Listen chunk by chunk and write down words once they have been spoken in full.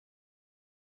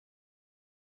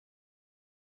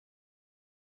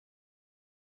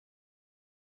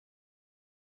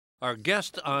Our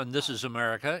guest on This is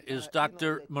America is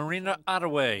Dr. Marina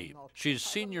Ottaway. She's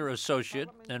Senior Associate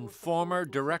and former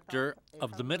Director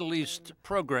of the Middle East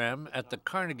Program at the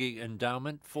Carnegie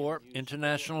Endowment for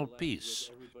International Peace.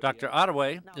 Dr.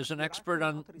 Ottaway is an expert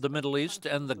on the Middle East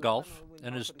and the Gulf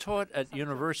and is taught at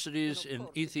universities in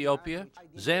Ethiopia,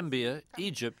 Zambia,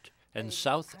 Egypt, and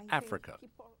South Africa.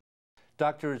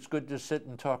 Doctor, it's good to sit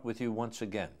and talk with you once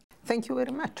again. Thank you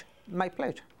very much. My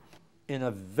pleasure. In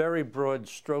a very broad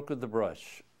stroke of the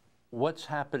brush, what's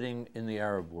happening in the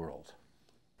Arab world?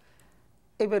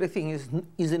 Everything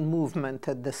is in movement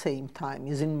at the same time,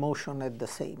 is in motion at the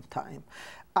same time.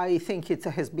 I think it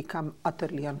has become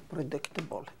utterly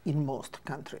unpredictable in most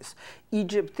countries.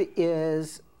 Egypt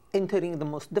is entering the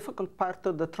most difficult part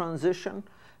of the transition.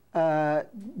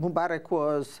 Mubarak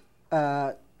was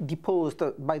deposed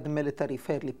by the military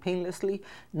fairly painlessly.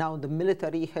 Now the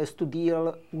military has to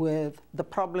deal with the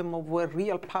problem of where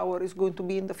real power is going to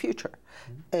be in the future.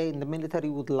 And the military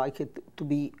would like it to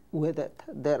be with it.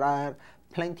 There are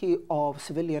plenty of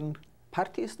civilian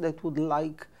parties that would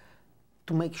like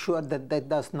to make sure that that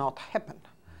does not happen.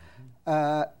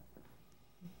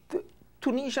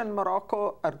 Tunisia and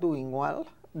Morocco are doing well.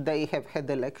 They have had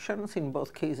elections. In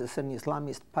both cases, an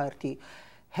Islamist party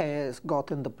has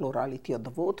gotten the plurality of the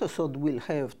vote, so we'll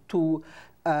have two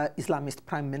Islamist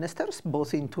prime ministers,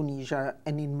 both in Tunisia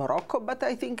and in Morocco, but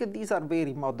I think these are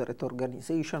very moderate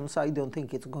organizations. I don't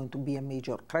think it's going to be a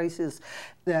major crisis.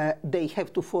 They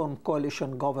have to form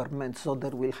coalition governments, so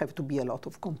there will have to be a lot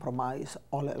of compromise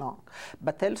all along.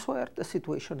 But elsewhere, the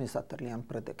situation is utterly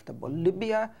unpredictable.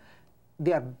 Libya,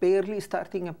 they are barely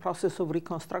starting a process of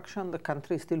reconstruction. The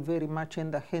country is still very much in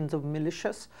the hands of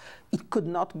militias. It could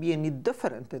not be any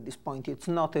different at this point. It's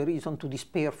not a reason to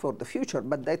despair for the future,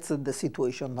 but that's the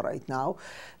situation right now.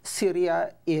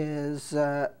 Syria is,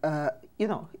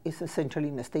 is essentially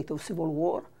in a state of civil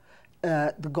war.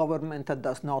 The government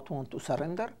does not want to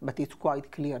surrender, but it's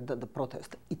quite clear that the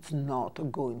protest is not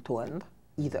going to end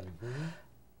either.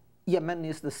 Yemen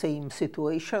is the same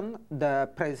situation. The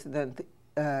president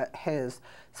has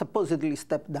supposedly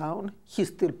stepped down. He's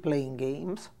still playing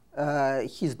games.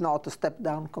 He's not stepped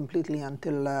down completely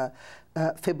until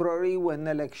February when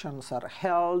elections are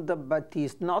held, but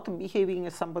he's not behaving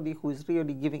as somebody who is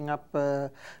really giving up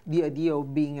the idea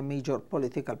of being a major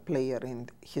political player in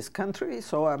his country.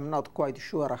 So I'm not quite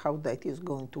sure how that is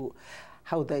going to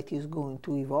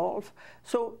evolve.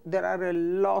 So there are a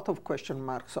lot of question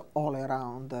marks all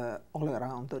around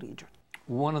the region.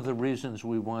 One of the reasons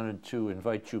we wanted to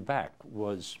invite you back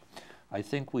was, I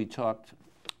think we talked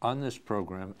on this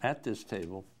program, at this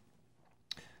table,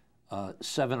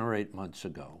 7 or 8 months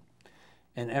ago.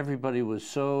 And everybody was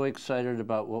so excited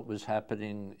about what was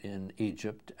happening in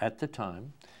Egypt at the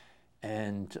time.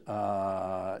 And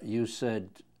you said,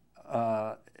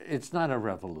 it's not a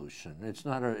revolution.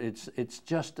 It's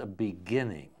just a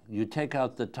beginning. You take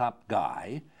out the top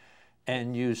guy,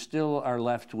 and you still are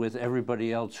left with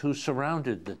everybody else who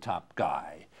surrounded the top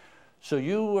guy. So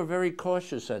you were very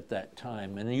cautious at that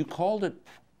time, and you called it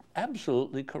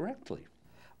absolutely correctly.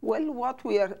 Well, what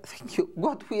we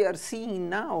are seeing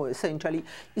now, essentially,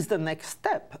 is the next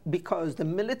step, because the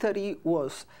military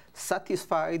was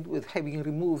satisfied with having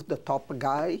removed the top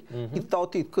guy. It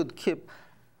thought it could keep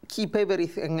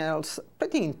everything else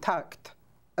pretty intact,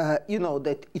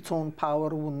 that its own power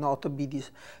would not be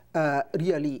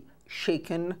really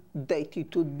shaken, that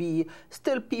it would be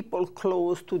still people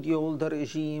close to the older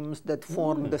regimes that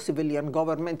formed the civilian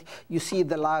government. You see,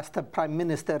 the last prime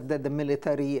minister that the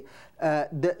military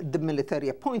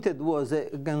appointed was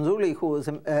Ganzouli, who was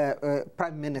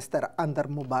prime minister under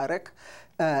Mubarak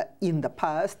in the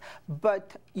past.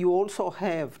 But you also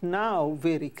have now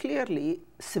very clearly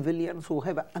civilians who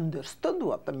have understood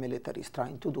what the military is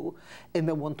trying to do, and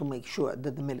they want to make sure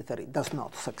that the military does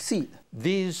not succeed.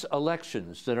 These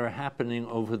elections that are happening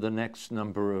over the next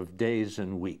number of days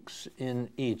and weeks in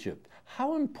Egypt,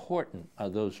 how important are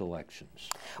those elections?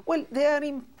 Well, they are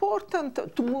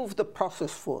important to move the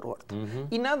process forward.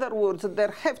 In other words,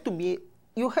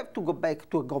 you have to go back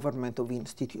to a government of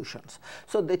institutions,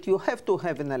 so that you have to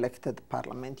have an elected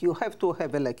parliament, you have to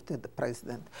have elected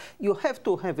president, you have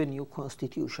to have a new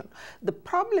constitution. The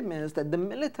problem is that the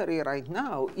military right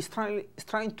now is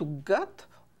trying to gut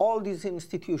all these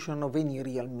institutions of any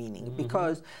real meaning,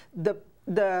 because the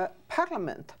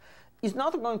parliament is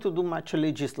not going to do much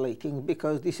legislating,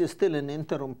 because this is still an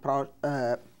interim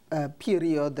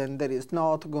period and there is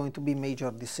not going to be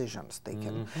major decisions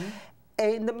taken.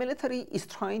 And the military is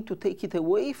trying to take it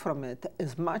away from it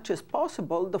as much as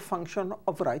possible, the function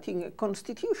of writing a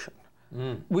constitution.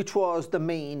 which was the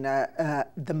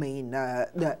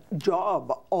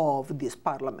job of this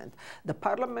parliament. The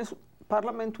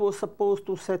parliament was supposed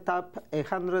to set up a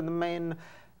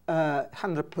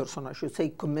 100-person, I should say,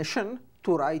 commission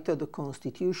to write the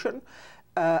constitution.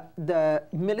 The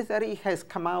military has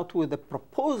come out with a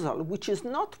proposal which is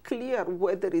not clear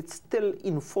whether it's still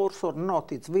in force or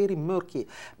not. It's very murky.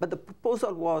 But the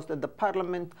proposal was that the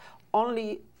parliament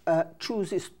only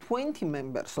chooses 20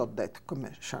 members of that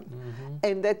commission,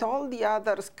 and that all the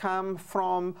others come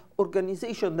from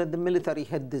organizations that the military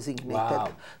had designated.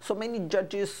 Wow. So many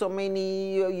judges, so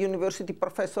many university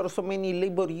professors, so many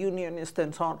labor unionists,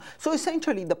 and so on. So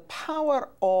essentially, the power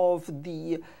of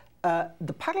the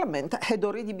parliament had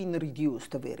already been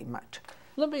reduced very much.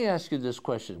 Let me ask you this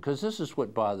question, because this is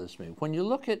what bothers me. When you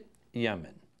look at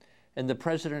Yemen, and the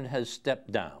president has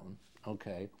stepped down,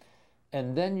 okay,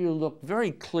 and then you look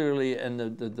very clearly, and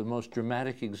the most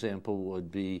dramatic example would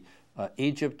be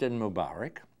Egypt and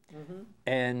Mubarak,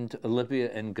 and Libya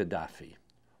and Gaddafi.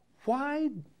 Why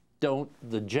don't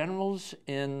the generals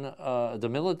in the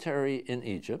military in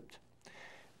Egypt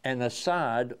and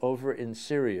Assad over in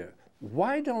Syria,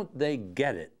 why don't they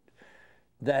get it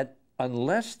that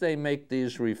unless they make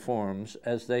these reforms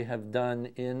as they have done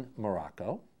in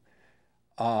Morocco,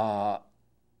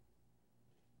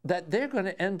 that they're going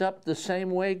to end up the same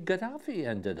way Gaddafi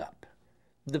ended up?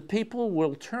 The people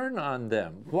will turn on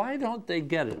them. Why don't they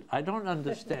get it? I don't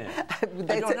understand.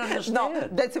 I don't understand. No,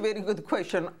 that's a very good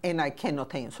question, and I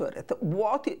cannot answer it.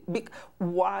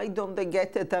 Why don't they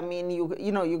get it? I mean,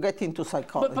 you know, you get into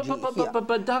psychology.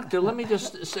 But doctor, let me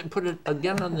just put it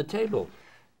again on the table.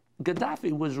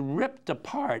 Gaddafi was ripped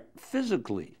apart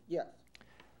physically. Yeah.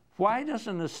 Why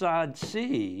doesn't Assad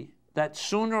see that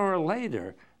sooner or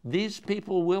later these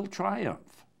people will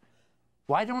triumph?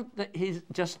 Why don't he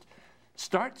just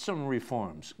start some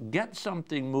reforms, get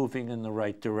something moving in the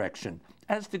right direction,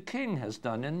 as the king has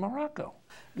done in Morocco?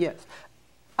 Yes.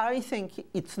 I think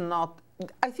it's not.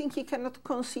 I think he cannot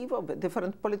conceive of a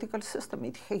different political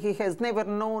system. He has never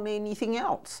known anything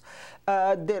else.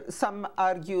 Some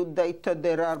argue that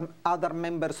there are other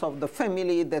members of the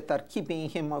family that are keeping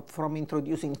him from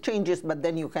introducing changes, but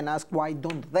then you can ask, why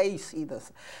don't they see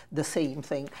the same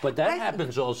thing? But that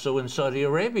happens also in Saudi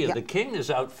Arabia. Yeah. The king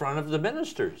is out front of the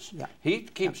ministers. Yeah. He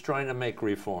keeps trying to make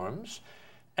reforms,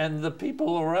 and the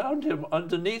people around him,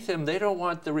 underneath him, they don't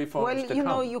want the reforms to come. Well, you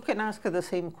know, you can ask the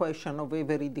same question of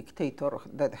every dictator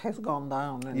that has gone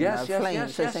down in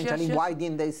flames, essentially. Why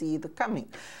didn't they see it coming?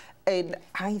 And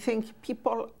I think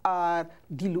people are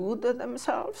deluded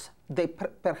themselves. They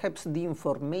perhaps the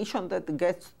information that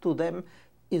gets to them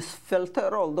is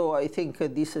filtered, although I think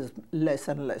this is less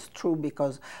and less true,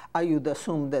 because I would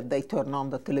assume that they turn on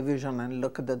the television and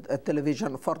look at the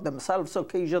television for themselves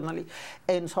occasionally,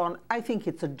 and so on. I think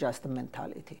it's just a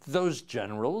mentality. Those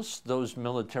generals, those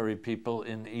military people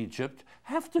in Egypt,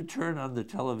 have to turn on the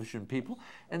television people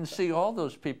and see all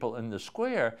those people in the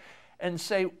square and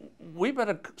say, we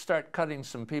better start cutting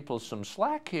some people some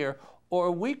slack here,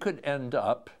 or we could end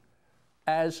up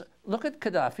as, look at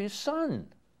Gaddafi's son.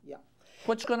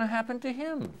 What's going to happen to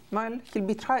him? Well, he'll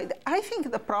be tried. I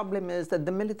think the problem is that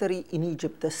the military in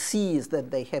Egypt sees that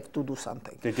they have to do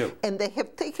something. They do. And they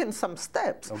have taken some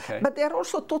steps. Okay. But they're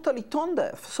also totally tone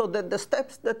deaf, so that the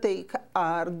steps they take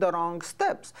are the wrong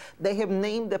steps. They have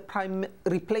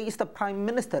replaced the prime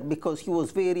minister because he was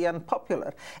very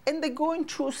unpopular. And they're going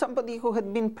through somebody who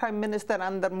had been prime minister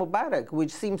under Mubarak,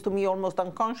 which seems to me almost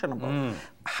unconscionable.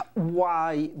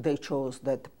 Why they chose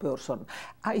that person?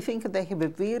 I think they have a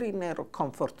very narrow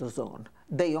comfort zone.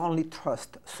 They only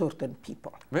trust certain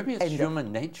people. Maybe it's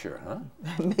human nature, huh?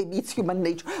 Maybe it's human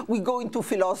nature. We go into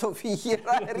philosophy here.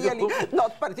 Really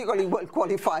not particularly well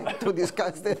qualified to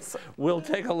discuss this. We'll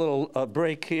take a little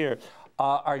break here.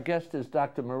 Our guest is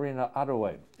Dr. Marina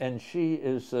Ottaway, and she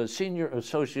is a senior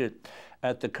associate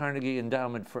at the Carnegie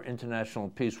Endowment for International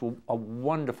Peace, a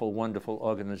wonderful, wonderful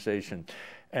organization.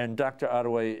 And Dr.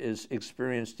 Ottaway is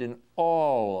experienced in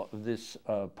all this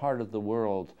part of the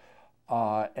world.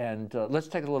 Let's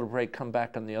take a little break, come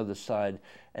back on the other side,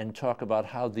 and talk about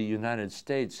how the United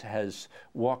States has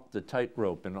walked the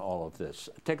tightrope in all of this.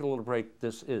 Take a little break.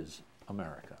 This is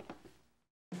America.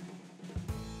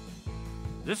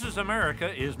 This is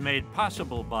America is made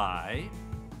possible by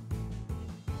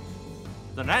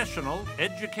the National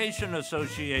Education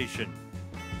Association,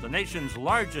 the nation's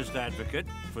largest advocate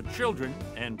for children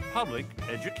and public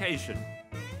education.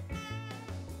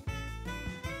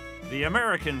 The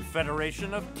American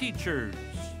Federation of Teachers,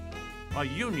 a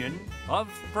union of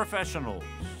professionals.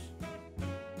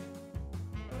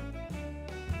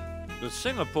 The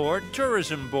Singapore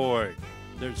Tourism Board,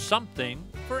 there's something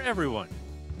for everyone.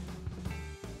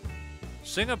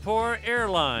 Singapore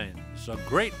Airlines, a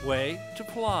great way to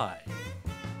fly.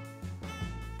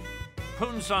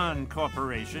 Punsan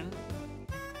Corporation,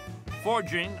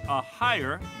 forging a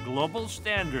higher global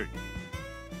standard.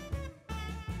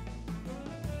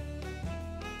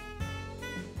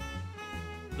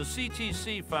 The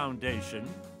CTC Foundation,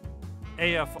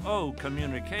 AFO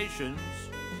Communications,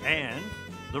 and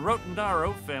the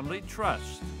Rotendaro Family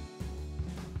Trust.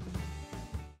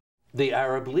 The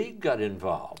Arab League got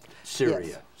involved. Syria,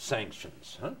 Yes.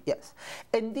 sanctions, huh? Yes,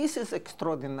 and this is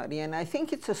extraordinary, and I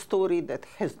think it's a story that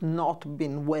has not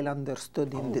been well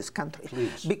understood in this country.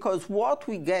 Please. Because what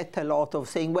we get a lot of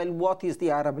saying, well, what is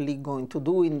the Arab League going to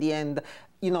do in the end?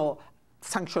 You know,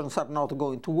 sanctions are not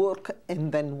going to work,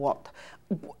 and then what?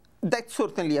 That's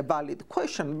certainly a valid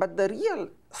question, but the real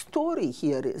story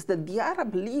here is that the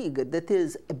Arab League, that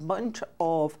is a bunch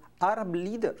of Arab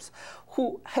leaders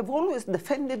who have always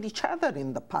defended each other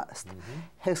in the past,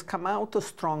 has come out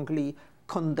strongly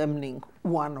condemning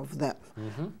one of them,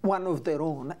 one of their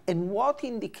own. And what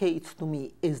indicates to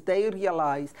me is they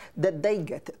realize that they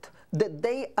get it, that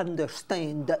they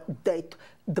understand that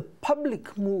the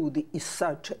public mood is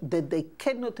such that they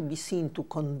cannot be seen to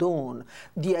condone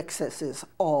the excesses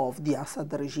of the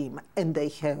Assad regime, and they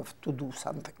have to do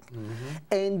something.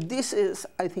 And this is,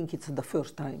 I think it's the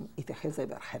first time it has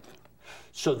ever happened.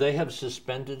 So they have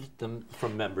suspended them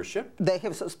from membership? They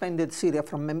have suspended Syria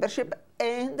from membership,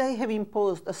 and they have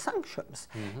imposed sanctions.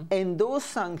 And those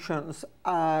sanctions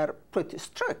are pretty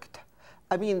strict.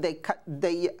 I mean,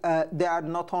 they are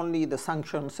not only the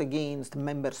sanctions against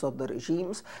members of the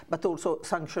regimes, but also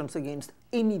sanctions against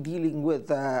any dealing with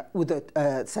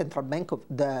the central bank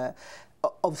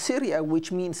of Syria,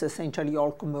 which means essentially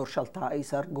all commercial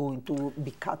ties are going to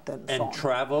be cut and so on. And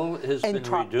travel has been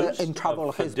reduced and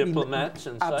travel for has diplomats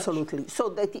been, and such? Absolutely. So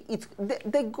that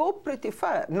they go pretty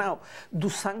far. Now, do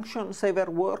sanctions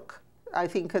ever work? I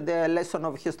think the lesson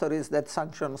of history is that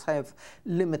sanctions have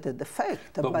limited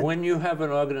effect. But when you have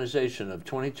an organization of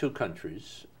 22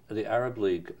 countries, the Arab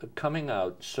League, coming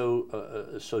out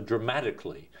so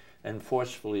dramatically and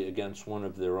forcefully against one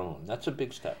of their own, that's a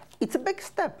big step. It's a big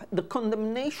step. The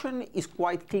condemnation is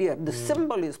quite clear. The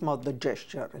symbolism of the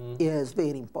gesture is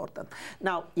very important.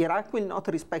 Now, Iraq will not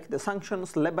respect the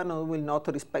sanctions, Lebanon will not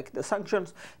respect the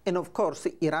sanctions, and of course,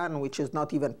 Iran, which is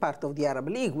not even part of the Arab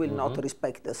League, will not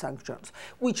respect the sanctions,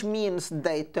 which means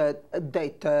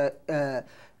that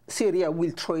Syria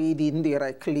will trade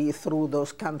indirectly through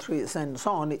those countries and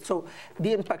so on. So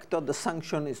the impact of the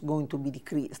sanction is going to be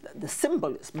decreased. The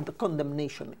symbolism, the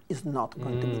condemnation is not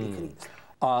going to be decreased.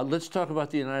 Let's talk about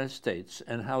the United States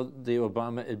and how the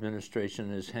Obama administration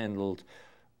has handled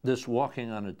this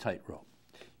walking on a tightrope.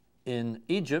 In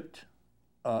Egypt,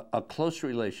 a close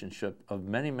relationship of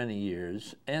many, many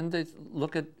years, and they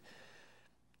look at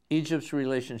Egypt's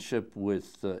relationship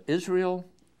with Israel,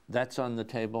 that's on the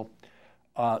table.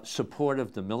 Support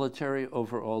of the military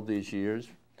over all these years.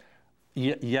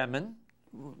 Yemen,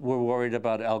 we're worried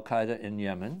about al-Qaeda in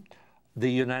Yemen.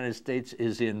 The United States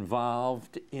is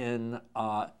involved in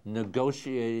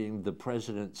negotiating the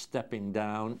president stepping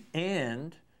down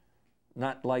and,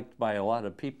 not liked by a lot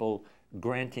of people,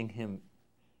 granting him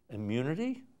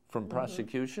immunity from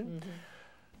prosecution.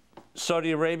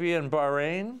 Saudi Arabia and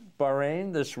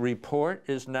Bahrain, this report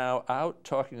is now out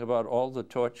talking about all the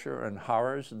torture and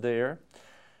horrors there.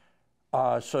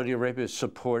 Saudi Arabia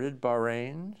supported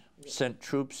Bahrain, sent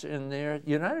troops in there.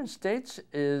 The United States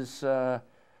is, I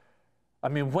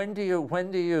mean, when do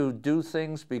you do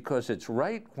things because it's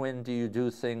right? When do you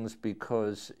do things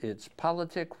because it's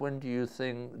politic? When do you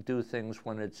do things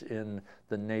when it's in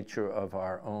the nature of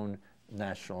our own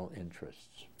national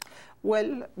interests?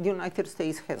 Well, the United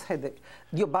States has had,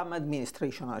 the Obama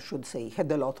administration, I should say,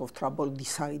 had a lot of trouble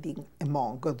deciding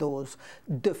among those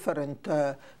different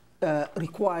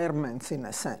requirements, in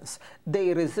a sense.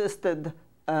 They resisted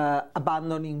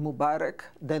abandoning Mubarak,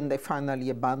 then they finally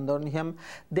abandoned him.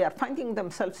 They are finding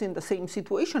themselves in the same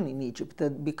situation in Egypt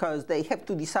because they have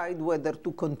to decide whether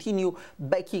to continue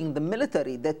backing the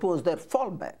military. That was their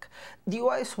fallback. The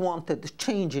US wanted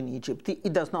change in Egypt.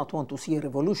 It does not want to see a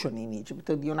revolution in Egypt.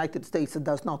 The United States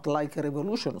does not like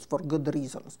revolutions for good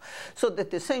reasons. So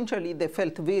that essentially they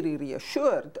felt very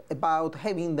reassured about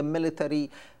having the military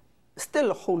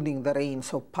still holding the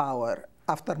reins of power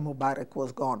after Mubarak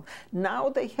was gone. Now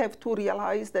they have to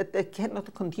realize that they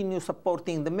cannot continue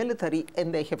supporting the military,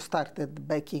 and they have started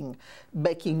backing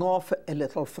off a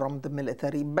little from the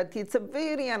military. But it's a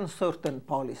very uncertain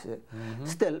policy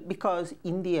still, because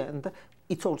in the end,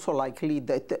 it's also likely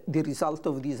that the result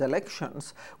of these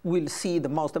elections will see the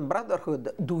Muslim Brotherhood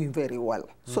doing very well.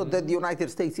 So that the United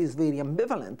States is very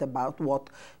ambivalent about what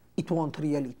it wants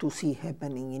really to see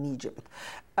happening in Egypt.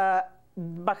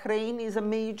 Bahrain is a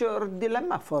major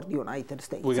dilemma for the United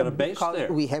States. We got a base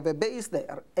there. We have a base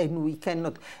there, and we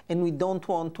cannot, and we don't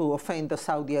want to offend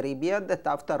Saudi Arabia, that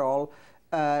after all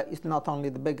is not only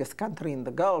the biggest country in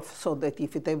the Gulf, so that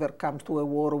if it ever comes to a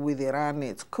war with Iran,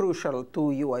 it's crucial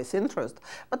to U.S. interest.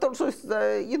 But also, it's,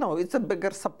 it's a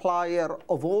bigger supplier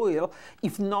of oil,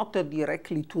 if not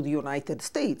directly to the United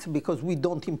States, because we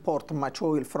don't import much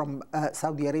oil from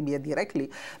Saudi Arabia directly,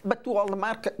 but to all the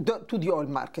market, to the oil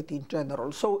market in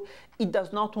general. So it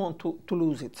does not want to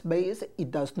lose its base.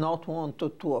 It does not want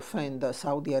to offend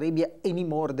Saudi Arabia any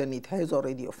more than it has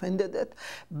already offended it.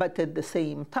 But at the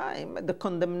same time, the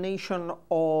condemnation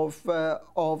of the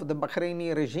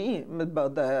Bahraini regime,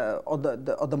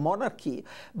 of the monarchy,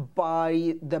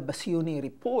 by the Bassiouni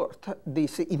report,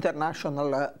 this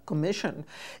international commission,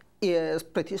 is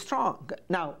pretty strong.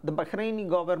 Now, the Bahraini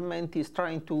government is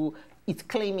it's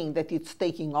claiming that it's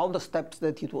taking all the steps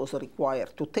that it was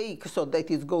required to take, so that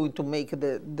it's going to make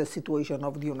the situation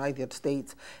of the United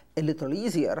States a little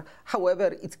easier.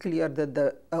 However, it's clear that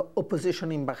the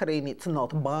opposition in Bahrain is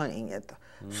not buying it.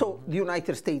 So the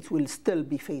United States will still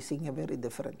be facing a very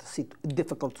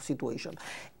difficult situation.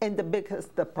 And the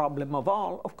biggest problem of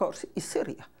all, of course, is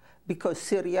Syria. Because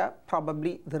Syria,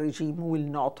 probably the regime will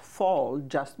not fall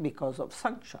just because of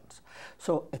sanctions.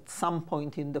 So at some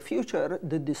point in the future,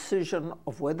 the decision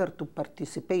of whether to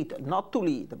participate, not to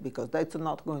lead, because that's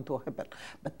not going to happen,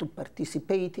 but to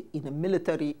participate in a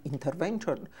military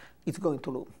intervention, is going to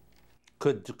loom.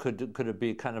 Could it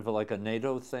be kind of like a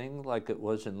NATO thing, like it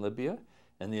was in Libya,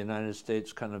 and the United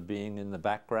States kind of being in the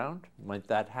background? Might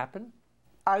that happen?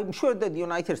 I'm sure that the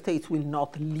United States will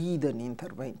not lead an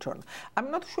intervention.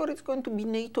 I'm not sure it's going to be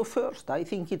NATO first. I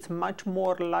think it's much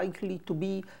more likely to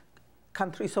be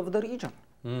countries of the region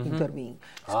intervening.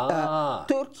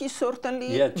 Turkey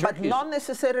certainly, but not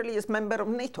necessarily as member of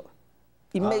NATO.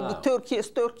 It may be Turkey as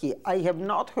Turkey. I have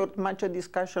not heard much a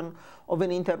discussion of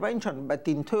an intervention, but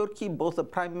in Turkey, both the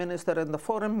Prime Minister and the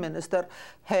Foreign Minister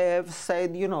have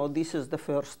said, this is the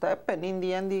first step, and in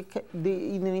the end,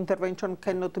 an intervention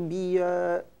cannot be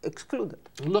excluded.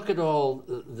 Look at all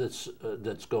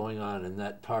that's going on in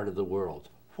that part of the world.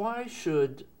 Why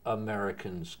should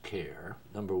Americans care,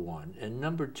 number one? And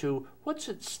number two, what's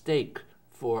at stake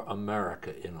for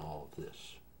America in all of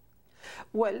this?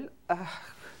 Well,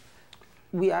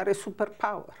 we are a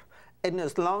superpower. And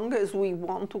as long as we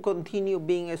want to continue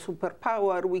being a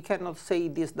superpower, we cannot say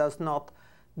this does not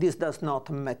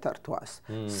matter to us.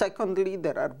 Secondly,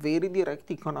 there are very direct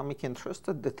economic interests.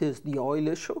 That is the oil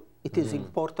issue. It is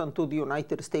important to the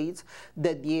United States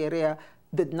that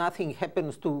that nothing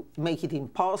happens to make it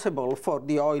impossible for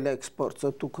the oil exports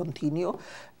to continue.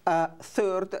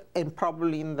 Third, and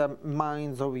probably in the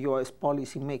minds of U.S.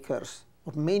 policymakers,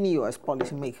 of many U.S.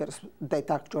 policymakers, that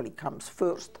actually comes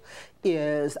first,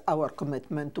 is our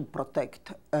commitment to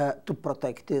protect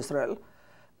Israel,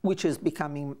 which is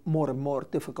becoming more and more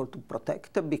difficult to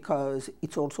protect because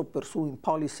it's also pursuing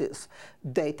policies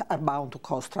that are bound to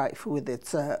cause strife with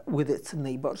its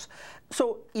neighbors.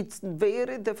 So it's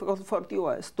very difficult for the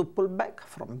U.S. to pull back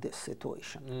from this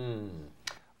situation.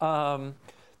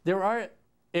 There are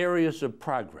areas of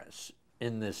progress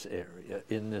in this area,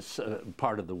 in this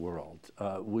part of the world.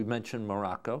 We mentioned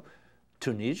Morocco,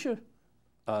 Tunisia,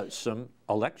 some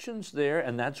elections there,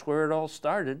 and that's where it all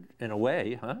started, in a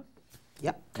way, huh?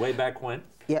 Yep. Way back when?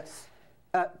 Yes.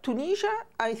 Tunisia,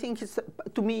 I think,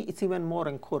 to me, it's even more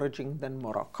encouraging than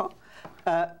Morocco.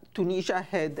 Tunisia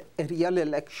had a real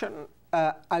election.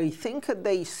 I think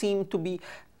they seem to be,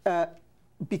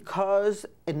 because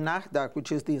Ennahda,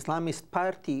 which is the Islamist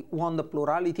party, won the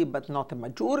plurality but not a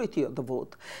majority of the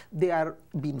vote, they are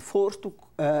being forced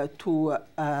to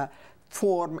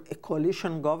form a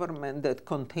coalition government that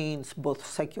contains both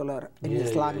secular and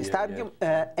Islamist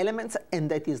elements, and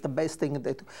that is the best thing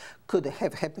that could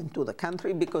have happened to the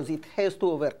country because it has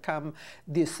to overcome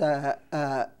this,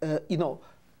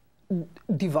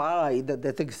 divide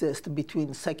that exists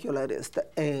between secularists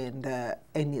and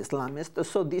Islamists.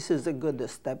 So this is a good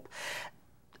step.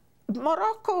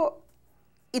 Morocco,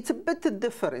 it's a bit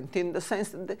different in the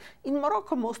sense that in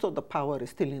Morocco, most of the power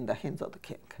is still in the hands of the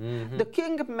king. The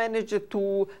king managed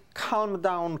to calm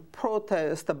down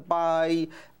protest by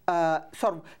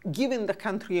sort of giving the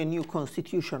country a new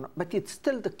constitution, but it's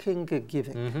still the king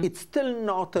giving. It's still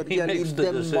not a really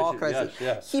democracy.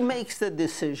 Yes. He makes the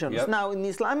decisions. Yep. Now,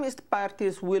 Islamist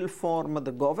parties will form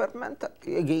the government,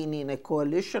 again in a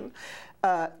coalition.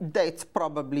 That's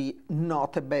probably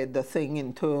not a bad thing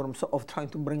in terms of trying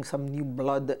to bring some new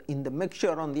blood in the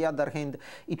mixture. On the other hand,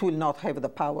 it will not have the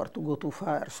power to go too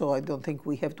far, so I don't think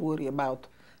we have to worry about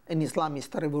an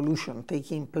Islamist revolution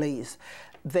taking place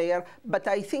there. But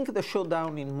I think the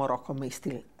showdown in Morocco may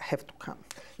still have to come.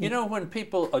 You know, when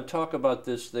people talk about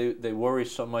this, they worry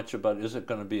so much about, is it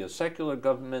going to be a secular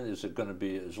government? Is it going to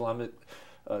be Islamic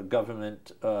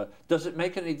government? Does it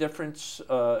make any difference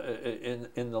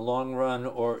in the long run,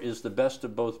 or is the best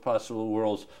of both possible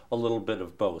worlds a little bit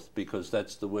of both, because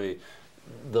that's the way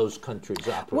those countries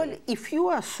operate? Well, if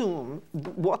you assume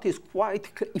what is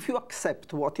if you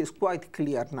accept what is quite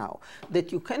clear now,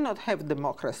 that you cannot have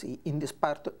democracy in this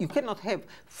part, you cannot have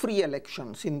free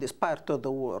elections in this part of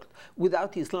the world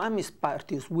without Islamist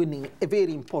parties winning a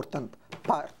very important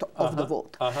part of the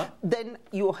vote, then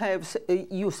you have,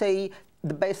 you say,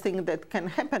 the best thing that can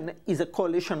happen is a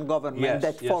coalition government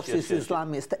that forces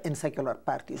Islamist and secular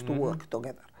parties to work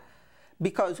together.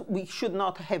 Because we should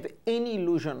not have any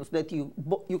illusions that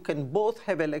you can both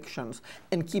have elections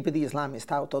and keep the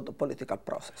Islamists out of the political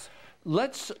process.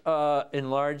 Let's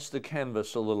enlarge the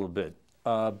canvas a little bit,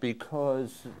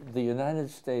 because the United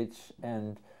States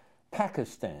and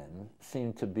Pakistan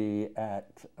seem to be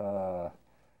at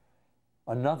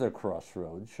another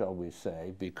crossroads, shall we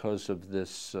say, because of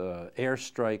this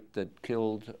airstrike that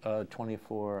killed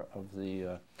 24 of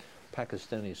the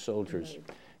Pakistani soldiers.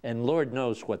 And Lord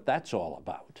knows what that's all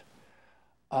about.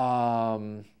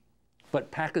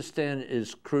 But Pakistan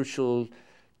is crucial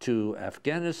to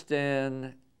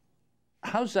Afghanistan.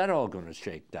 How's that all going to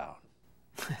shake down?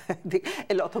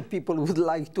 A lot of people would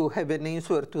like to have an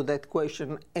answer to that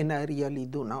question, and I really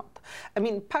do not. I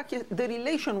mean, the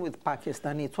relation with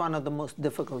Pakistan is one of the most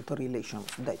difficult relations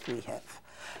that we have,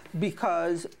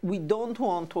 because we don't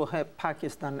want to have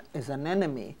Pakistan as an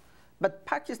enemy. But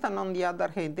Pakistan, on the other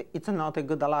hand, it's not a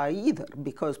good ally either,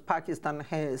 because Pakistan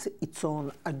has its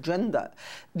own agenda.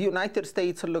 The United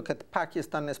States look at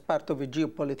Pakistan as part of a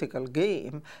geopolitical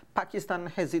game. Pakistan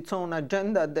has its own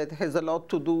agenda that has a lot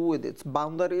to do with its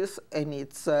boundaries and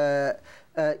its,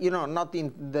 you know, not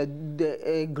in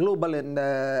the global and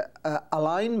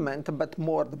alignment, but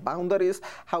more the boundaries,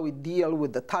 how we deal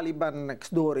with the Taliban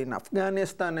next door in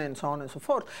Afghanistan, and so on and so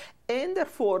forth. And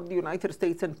therefore, the United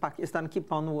States and Pakistan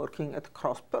keep on working at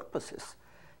cross purposes.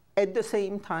 At the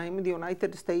same time, the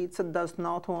United States does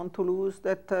not want to lose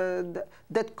that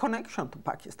connection to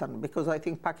Pakistan, because I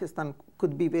think Pakistan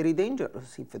could be very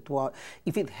dangerous if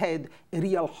it had a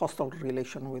real hostile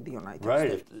relation with the United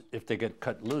States. Right, if they get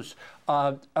cut loose.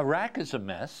 Iraq is a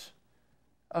mess.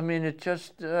 I mean,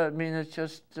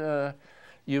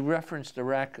 you referenced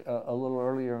Iraq a little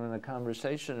earlier in the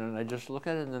conversation, and I just look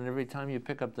at it, and then every time you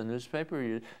pick up the newspaper,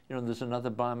 you know, there's another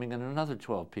bombing and another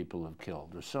 12 people have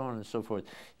killed, or so on and so forth.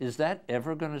 Is that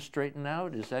ever going to straighten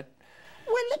out? Is that?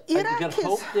 Well, Iraq you got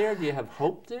hope there? Do you have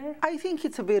hope there? I think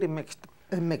it's a very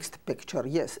mixed picture.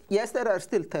 Yes, there are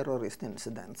still terrorist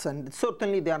incidents, and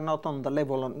certainly they are not on the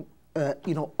level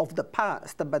you know, of the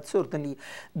past, but certainly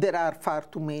there are far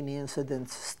too many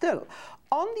incidents still.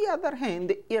 On the other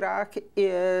hand, Iraq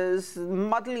is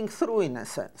muddling through in a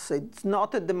sense. It's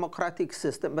not a democratic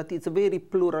system, but it's a very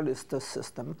pluralist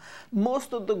system.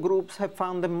 Most of the groups have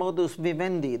found a modus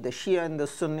vivendi, the Shia and the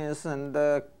Sunnis and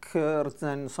the Kurds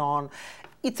and so on.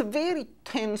 It's a very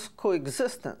tense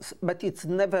coexistence, but it's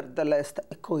nevertheless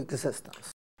a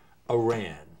coexistence.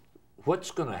 Iran,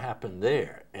 what's going to happen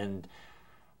there? And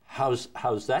how's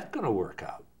that going to work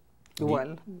out?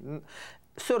 Well,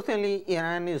 certainly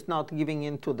Iran is not giving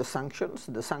in to the sanctions.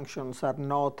 The sanctions are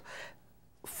not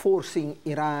forcing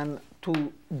Iran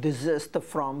to desist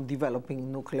from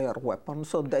developing nuclear weapons,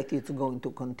 so that it's going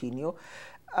to continue.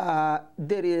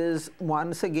 There is,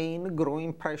 once again,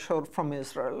 growing pressure from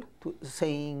Israel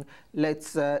saying,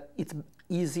 it's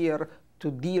easier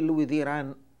to deal with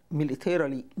Iran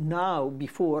militarily now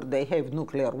before they have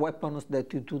nuclear weapons than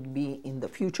it would be in the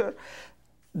future.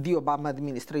 The Obama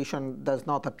administration does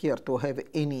not appear to have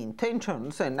any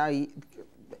intentions, and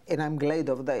I'm glad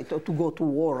of that, to go to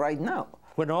war right now.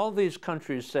 When all these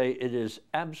countries say it is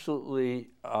absolutely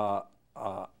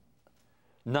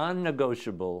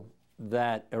non-negotiable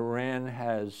that Iran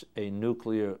has a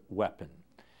nuclear weapon,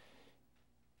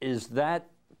 is that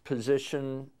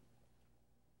position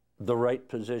the right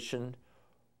position,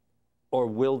 or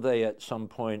will they at some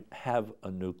point have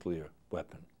a nuclear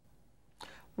weapon?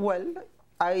 Well,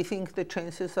 I think the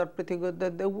chances are pretty good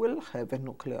that they will have a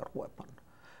nuclear weapon,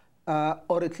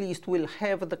 or at least will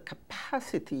have the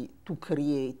capacity to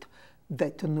create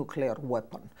that nuclear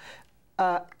weapon.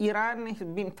 Iran has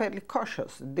been fairly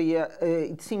cautious.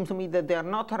 It seems to me that they are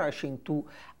not rushing to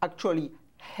actually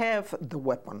have the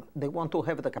weapon. They want to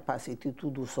have the capacity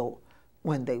to do so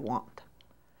when they want.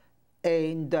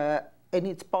 And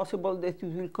it's possible that it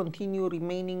will continue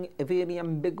remaining a very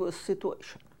ambiguous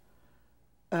situation.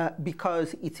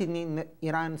 Because it's in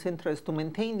Iran's interest to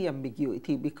maintain the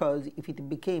ambiguity, because if it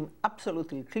became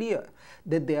absolutely clear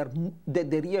that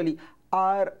they really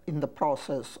are in the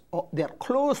process, or they're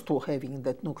close to having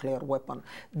that nuclear weapon,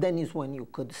 then is when you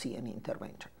could see an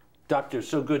intervention. Doctor,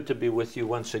 so good to be with you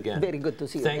once again. Very good to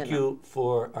see you. Thank you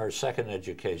for our second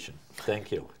education.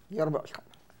 Thank you. You're welcome.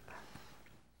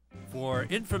 For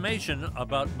information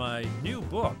about my new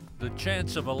book, The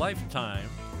Chance of a Lifetime,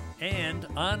 and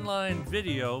online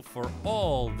video for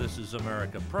all This Is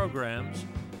America programs,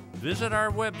 visit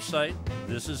our website,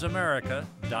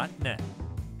 thisisamerica.net.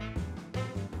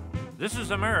 This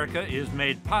is America is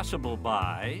made possible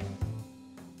by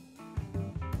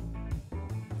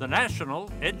the National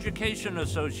Education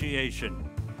Association,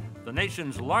 the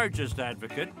nation's largest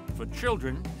advocate for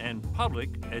children and public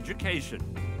education.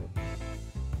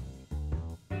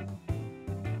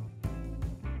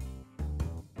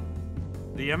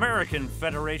 The American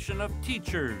Federation of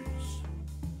Teachers,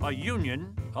 a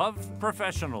union of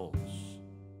professionals.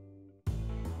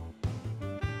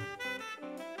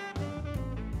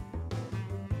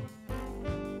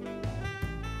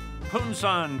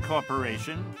 Punsan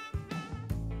Corporation,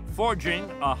 forging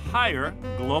a higher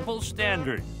global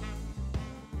standard.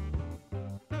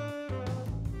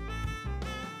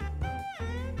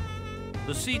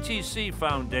 The CTC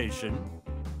Foundation,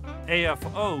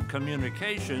 AFO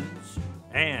Communications,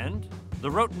 and the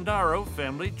Rotendaro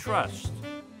Family Trust.